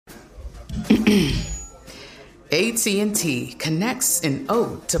AT&T connects an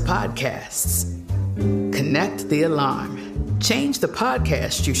ode to podcasts. Connect the alarm. Change the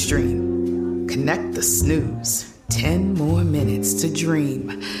podcast you stream. Connect the snooze. 10 more minutes to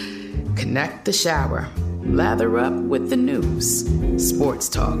dream. Connect the shower. Lather up with the news. Sports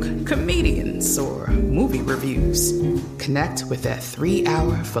talk, comedians, or movie reviews. Connect with that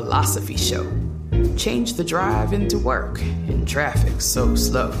 3-hour philosophy show. Change the drive into work in traffic so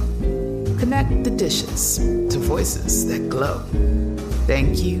slow. Connect the dishes to voices that glow.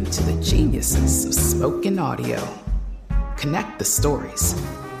 Thank you to the geniuses of spoken audio. Connect the stories.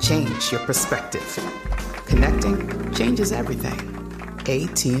 Change your perspective. Connecting changes everything.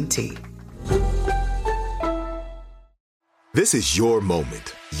 AT&T. This is your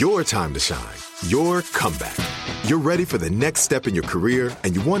moment, your time to shine, your comeback. You're ready for the next step in your career,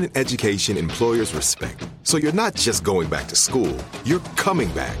 and you want an education employers respect. So you're not just going back to school, you're coming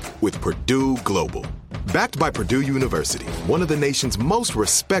back with Purdue Global. Backed by Purdue University, one of the nation's most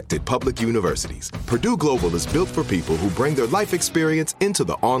respected public universities, Purdue Global is built for people who bring their life experience into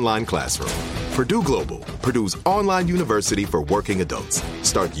the online classroom. Purdue Global, Purdue's online university for working adults.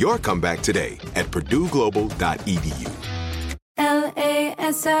 Start your comeback today at purdueglobal.edu.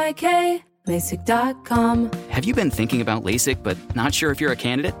 LASIK, LASIK.com. Have you been thinking about LASIK but not sure if you're a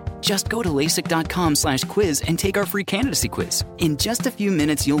candidate? Just go to LASIK.com/quiz and take our free candidacy quiz. In just a few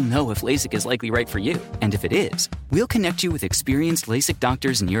minutes, you'll know if LASIK is likely right for you. And if it is, we'll connect you with experienced LASIK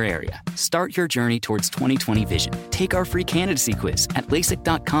doctors in your area. Start your journey towards 20/20 vision. Take our free candidacy quiz at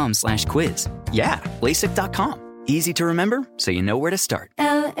LASIK.com/quiz. Yeah, LASIK.com. Easy to remember, so you know where to start.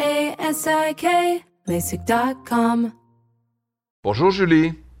 LASIK, LASIK.com. Bonjour,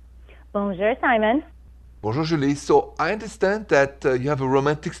 Julie. Bonjour, Simon. Bonjour, Julie. So I understand that you have a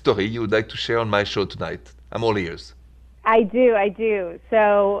romantic story you would like to share on my show tonight. I'm all ears. I do.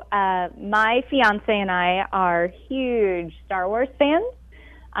 So my fiance and I are huge Star Wars fans.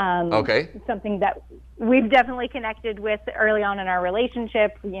 Okay. Something that we've definitely connected with early on in our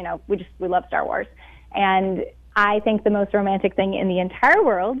relationship. You know, we love Star Wars. And I think the most romantic thing in the entire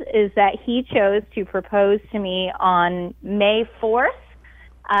world is that he chose to propose to me on May 4th,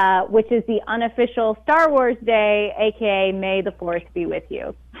 which is the unofficial Star Wars Day, a.k.a. May the Force be with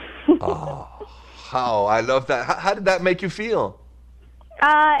you. Oh, how I love that. How did that make you feel?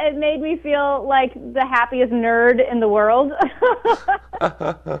 It made me feel like the happiest nerd in the world.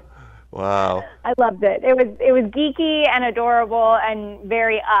 Wow. I loved it. It was geeky and adorable and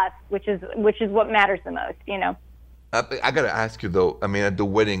very us, which is what matters the most, you know. I gotta ask you though. I mean, at the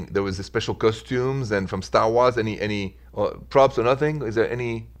wedding, there was the special costumes and from Star Wars. Any props or nothing? Is there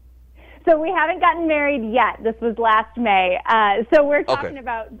any? So we haven't gotten married yet. This was last May. So we're talking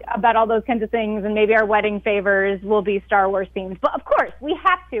about all those kinds of things, and maybe our wedding favors will be Star Wars themed. But of course, we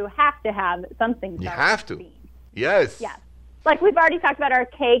have to have something. You have to. Themed. Yes. Yes. Like we've already talked about our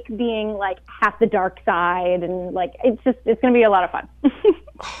cake being like half the dark side, and like it's going to be a lot of fun.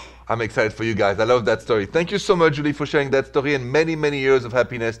 I'm excited for you guys. I love that story. Thank you so much, Julie, for sharing that story, and many, many years of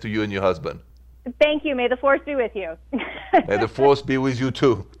happiness to you and your husband. Thank you. May the Force be with you. May the Force be with you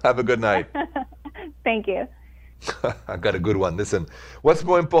too. Have a good night. Thank you. I got a good one. Listen, what's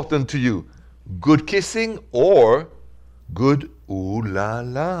more important to you? Good kissing or good ooh la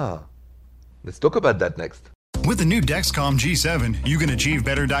la? Let's talk about that next. With the new Dexcom G7, you can achieve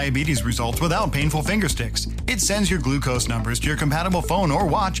better diabetes results without painful finger sticks. It sends your glucose numbers to your compatible phone or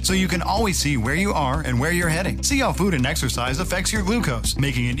watch so you can always see where you are and where you're heading. See how food and exercise affects your glucose,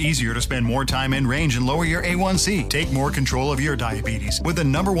 making it easier to spend more time in range and lower your A1C. Take more control of your diabetes with the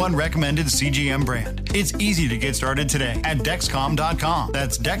 #1 recommended CGM brand. It's easy to get started today at Dexcom.com.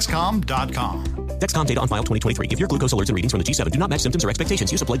 That's Dexcom.com. Dexcom data on file 2023. If your glucose alerts and readings from the G7 do not match symptoms or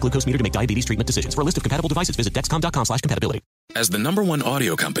expectations, use a blood glucose meter to make diabetes treatment decisions. For a list of compatible devices, visit Dexcom.com/compatibility. As the #1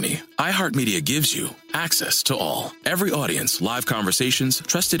 audio company, iHeartMedia gives you access to all. Every audience, live conversations,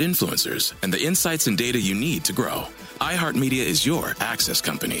 trusted influencers, and the insights and data you need to grow. iHeartMedia is your access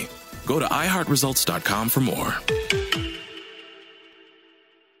company. Go to iHeartResults.com for more.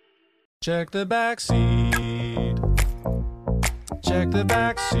 Check the backseat. Check the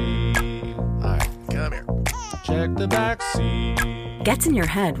backseat. All right, come here. Check the backseat. Gets in your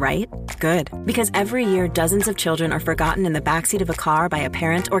head, right? Good. Because every year, dozens of children are forgotten in the backseat of a car by a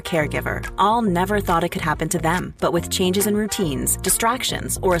parent or caregiver. All never thought it could happen to them. But with changes in routines,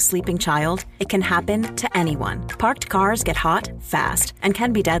 distractions, or a sleeping child, it can happen to anyone. Parked cars get hot, fast, and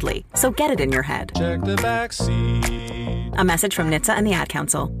can be deadly. So get it in your head. Check the backseat. A message from NHTSA and the Ad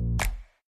Council.